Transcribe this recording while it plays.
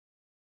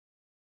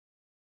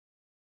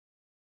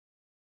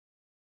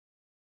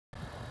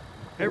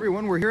Hey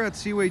everyone, we're here at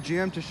Seaway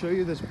GM to show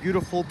you this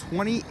beautiful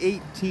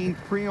 2018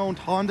 pre-owned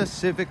Honda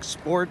Civic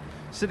Sport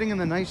sitting in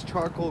the nice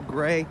charcoal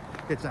gray.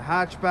 It's a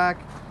hatchback.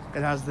 It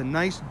has the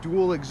nice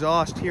dual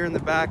exhaust here in the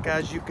back,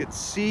 as you could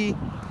see.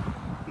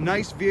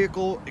 Nice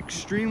vehicle,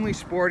 extremely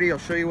sporty. I'll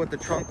show you what the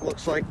trunk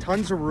looks like.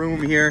 Tons of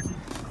room here.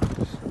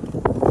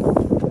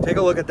 Take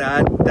a look at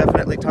that.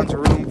 Definitely tons of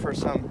room for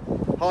some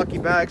hockey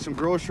bags, some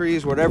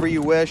groceries, whatever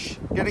you wish.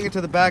 Getting into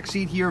the back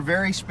seat here,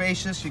 very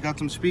spacious. You got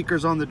some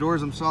speakers on the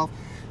doors themselves,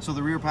 so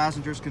the rear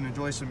passengers can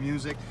enjoy some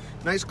music.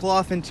 Nice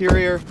cloth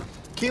interior,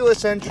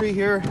 keyless entry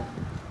here.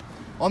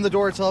 On the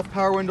door itself,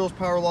 power windows,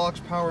 power locks,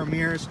 power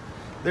mirrors.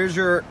 There's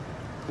your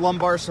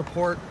lumbar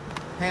support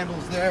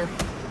handles there.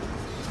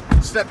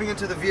 Stepping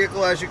into the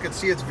vehicle, as you can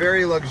see, it's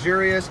very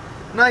luxurious.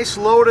 Nice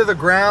low to the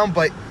ground,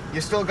 but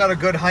you still got a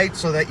good height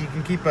so that you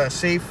can keep a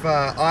safe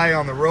eye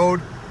on the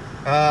road.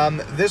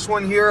 This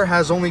one here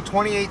has only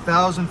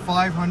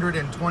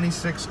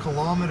 28,526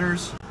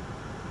 kilometers.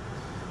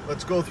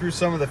 Let's go through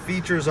some of the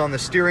features on the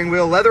steering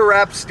wheel. Leather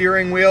wrapped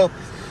steering wheel,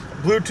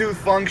 Bluetooth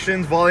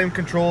functions, volume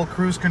control,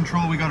 cruise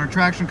control. We got our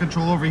traction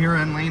control over here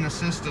and lane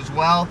assist as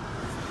well.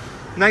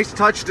 Nice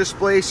touch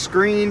display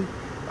screen,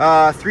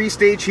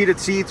 3-stage heated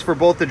seats for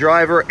both the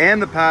driver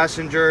and the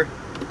passenger.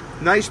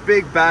 Nice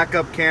big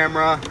backup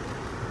camera.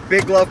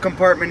 Big glove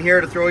compartment here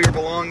to throw your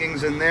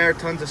belongings in there.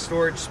 Tons of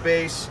storage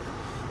space.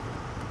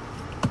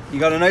 You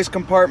got a nice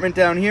compartment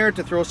down here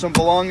to throw some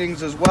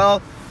belongings as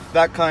well.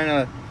 That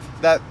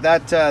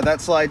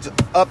slides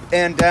up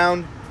and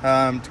down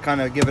to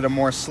kind of give it a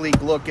more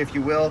sleek look, if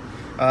you will.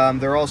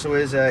 There also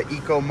is a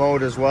eco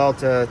mode as well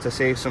to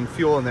save some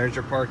fuel, and there's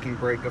your parking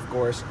brake, of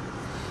course.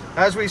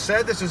 As we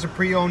said, this is a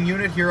pre-owned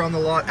unit here on the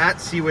lot at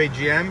Seaway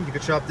GM. You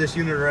can shop this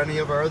unit or any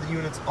of our other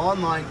units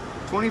online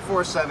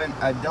 24/7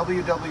 at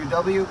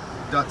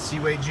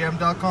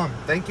www.seawaygm.com.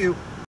 Thank you.